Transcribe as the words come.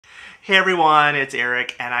Hey everyone, it's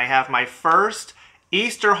Eric, and I have my first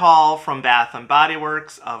Easter haul from Bath & Body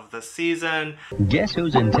Works of the season. Guess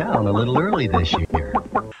who's in town a little early this year?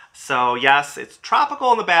 So yes, it's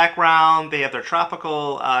tropical in the background. They have their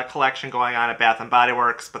tropical collection going on at Bath & Body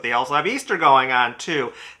Works, but they also have Easter going on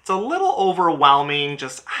too. It's a little overwhelming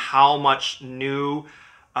just how much new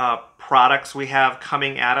products we have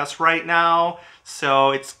coming at us right now. So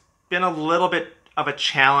it's been a little bit of a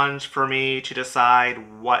challenge for me to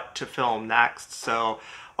decide what to film next. So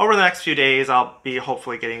over the next few days, I'll be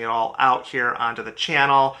hopefully getting it all out here onto the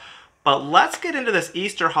channel. But let's get into this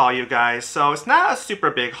Easter haul, you guys. So it's not a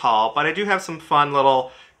super big haul, but I do have some fun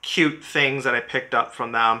little cute things that I picked up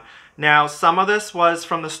from them. Now, some of this was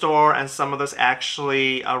from the store and some of this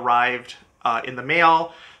actually arrived in the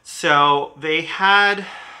mail. So they had,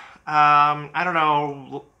 I don't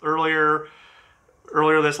know, earlier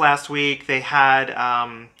this last week, they had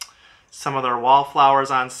some of their wallflowers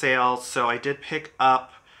on sale. So I did pick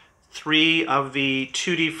up 3 of the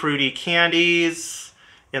Tutti Frutti candies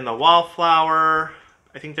in the wallflower.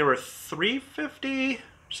 I think they were $3.50,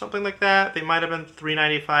 something like that. They might have been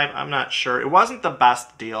 $3.95. I'm not sure. It wasn't the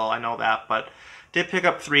best deal, I know that, but did pick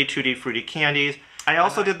up 3 Tutti Frutti candies. I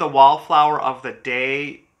also did the wallflower of the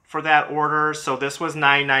day for that order. So this was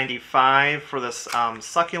 $9.95 for this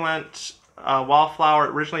succulent wallflower,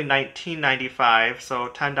 originally $19.95, so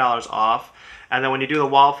 $10 off. And then when you do the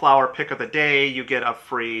wallflower pick of the day, you get a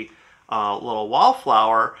free little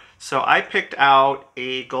wallflower. So I picked out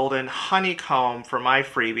a golden honeycomb for my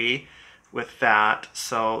freebie with that.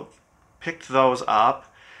 So picked those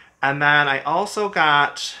up. And then I also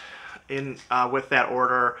got in with that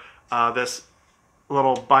order this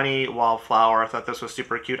little bunny wallflower. I thought this was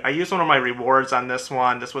super cute. I used one of my rewards on this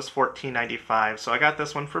one. This was $14.95, so I got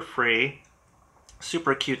this one for free.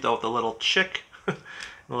 Super cute though, with the little chick, the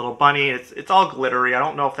little bunny. It's all glittery. I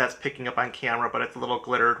don't know if that's picking up on camera, but it's a little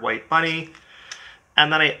glittered white bunny.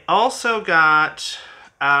 And then I also got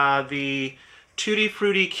the Tutti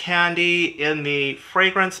Frutti candy in the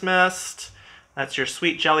fragrance mist. That's your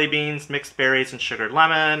sweet jelly beans, mixed berries, and sugared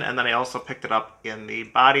lemon. And then I also picked it up in the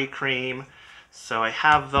body cream. So I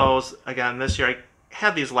have those again this year. I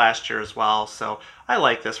had these last year as well, so I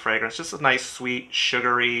like this fragrance. Just a nice, sweet,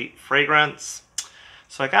 sugary fragrance.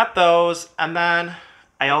 So I got those, and then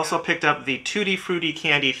I also picked up the Tutti Frutti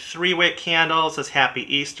Candy 3-wick candle. It says Happy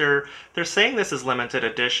Easter. They're saying this is limited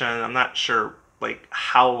edition. I'm not sure like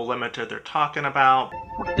how limited they're talking about.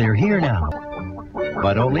 They're here now,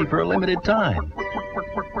 but only for a limited time.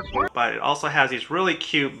 But it also has these really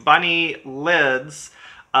cute bunny lids.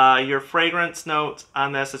 Your fragrance notes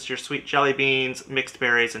on this is your sweet jelly beans, mixed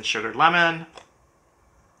berries, and sugared lemon.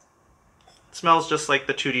 It smells just like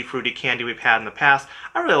the Tutti Frutti candy we've had in the past.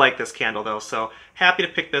 I really like this candle though, so happy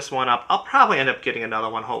to pick this one up. I'll probably end up getting another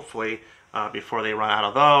one hopefully before they run out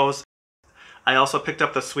of those. I also picked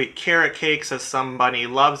up the sweet carrot cake, says Somebody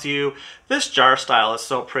Loves You. This jar style is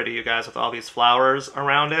so pretty, you guys, with all these flowers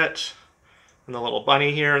around it. And the little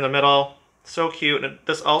bunny here in the middle. So cute. And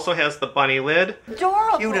this also has the bunny lid.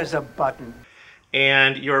 Adorable. Cute as a button.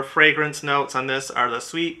 And your fragrance notes on this are the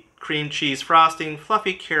sweet cream cheese frosting,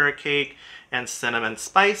 fluffy carrot cake, and cinnamon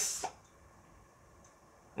spice.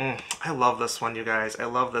 I love this one, you guys. I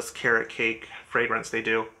love this carrot cake fragrance they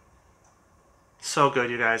do. So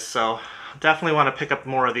good, you guys. So definitely want to pick up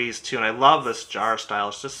more of these too. And I love this jar style.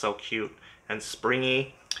 It's just so cute and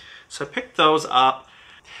springy. So I picked those up.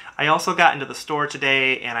 I also got into the store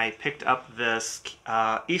today and I picked up this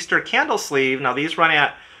Easter candle sleeve. Now these run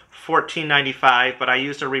at $14.95, but I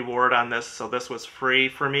used a reward on this, so this was free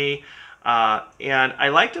for me. And I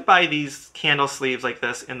like to buy these candle sleeves like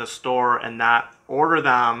this in the store and not order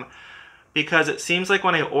them, because it seems like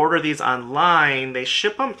when I order these online, they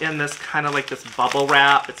ship them in this kind of like this bubble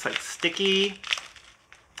wrap. It's like sticky,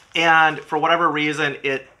 and for whatever reason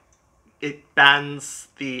it bends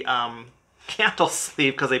the candle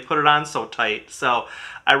sleeve because they put it on so tight. So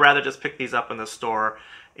I'd rather just pick these up in the store.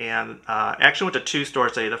 And actually went to 2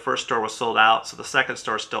 stores today. The first store was sold out, so the second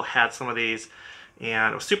store still had some of these.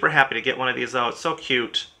 And I was super happy to get one of these out. It's so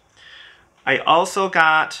cute. I also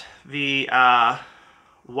got the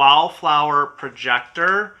wallflower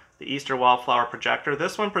projector, the Easter wallflower projector.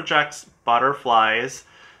 This one projects butterflies.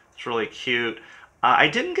 It's really cute. I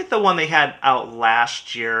didn't get the one they had out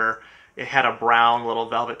last year. It had a brown little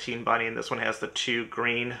velveteen bunny, and this one has the 2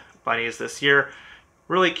 green bunnies this year.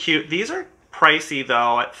 Really cute. These are pricey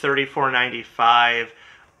though at $34.95,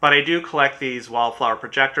 but I do collect these wallflower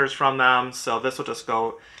projectors from them, so this will just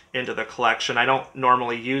go into the collection. I don't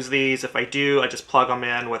normally use these. If I do, I just plug them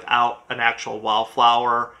in without an actual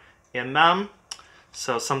wallflower in them.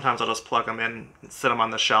 So sometimes I'll just plug them in and sit them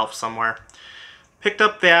on the shelf somewhere. Picked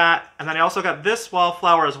up that, and then I also got this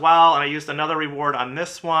wallflower as well, and I used another reward on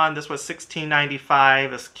this one. This was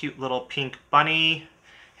 $16.95, this cute little pink bunny.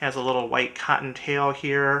 Has a little white cotton tail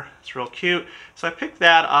here. It's real cute. So I picked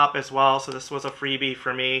that up as well, so this was a freebie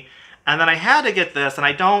for me. And then I had to get this, and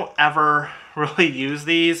I don't ever really use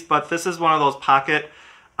these, but this is one of those pocket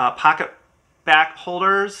back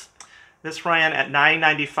holders. This ran at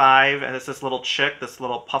 $9.95, and it's this little chick, this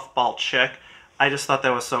little puffball chick. I just thought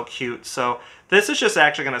that was so cute. So this is just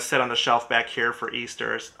actually going to sit on the shelf back here for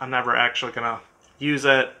Easter. I'm never actually going to use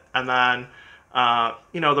it. And then,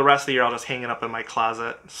 you know, the rest of the year I'll just hang it up in my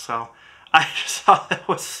closet. So I just thought that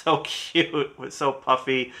was so cute. It was so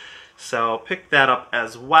puffy. So picked that up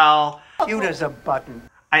as well. Cute as a button.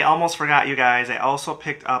 I almost forgot, you guys. I also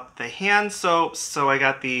picked up the hand soaps. So I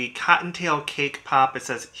got the Cottontail Cake Pop. It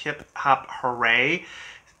says Hip Hop Hooray.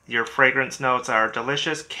 Your fragrance notes are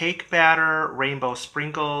delicious cake batter, rainbow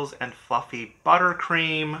sprinkles, and fluffy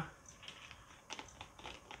buttercream.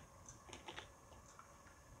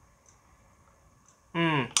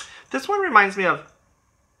 This one reminds me of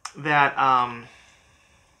that,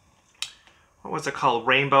 what was it called?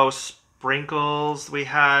 Rainbow sprinkles we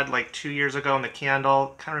had like 2 years ago in the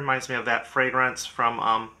candle. Kind of reminds me of that fragrance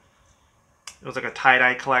from, it was like a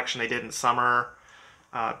tie-dye collection they did in summer.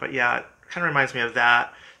 But yeah, it kind of reminds me of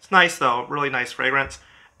that. It's nice though, really nice fragrance.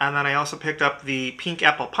 And then I also picked up the Pink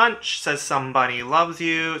Apple Punch. Says Somebody Loves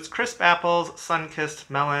You. It's crisp apples, sun-kissed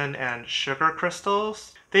melon, and sugar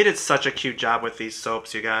crystals. They did such a cute job with these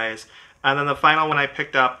soaps, you guys. And then the final one I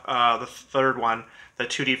picked up, the third one, the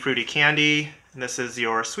Tutti Frutti Candy. And this is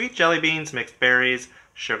your sweet jelly beans, mixed berries,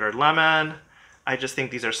 sugared lemon. I just think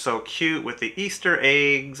these are so cute with the Easter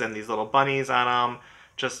eggs and these little bunnies on them.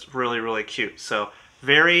 Just really, really cute. So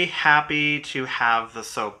very happy to have the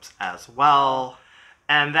soaps as well.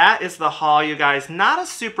 And that is the haul, you guys. Not a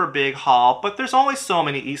super big haul, but there's only so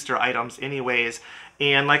many Easter items anyways.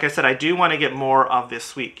 And like I said, I do want to get more of this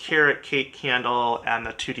sweet carrot cake candle and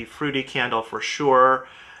the Tutti Frutti candle for sure.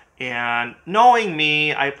 And knowing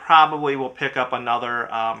me, I probably will pick up another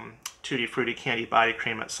Tutti Frutti candy body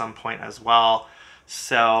cream at some point as well.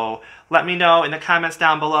 So let me know in the comments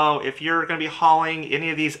down below if you're going to be hauling any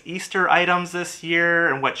of these Easter items this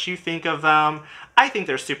year and what you think of them. I think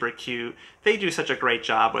they're super cute. They do such a great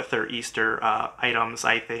job with their Easter items,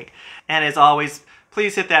 I think. And as always,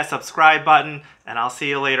 please hit that subscribe button, and I'll see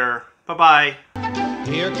you later. Bye-bye.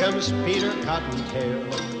 Here comes Peter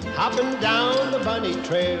Cottontail, hopping down the bunny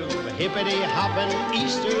trail. Hippity hopping,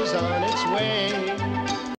 Easter's on its way.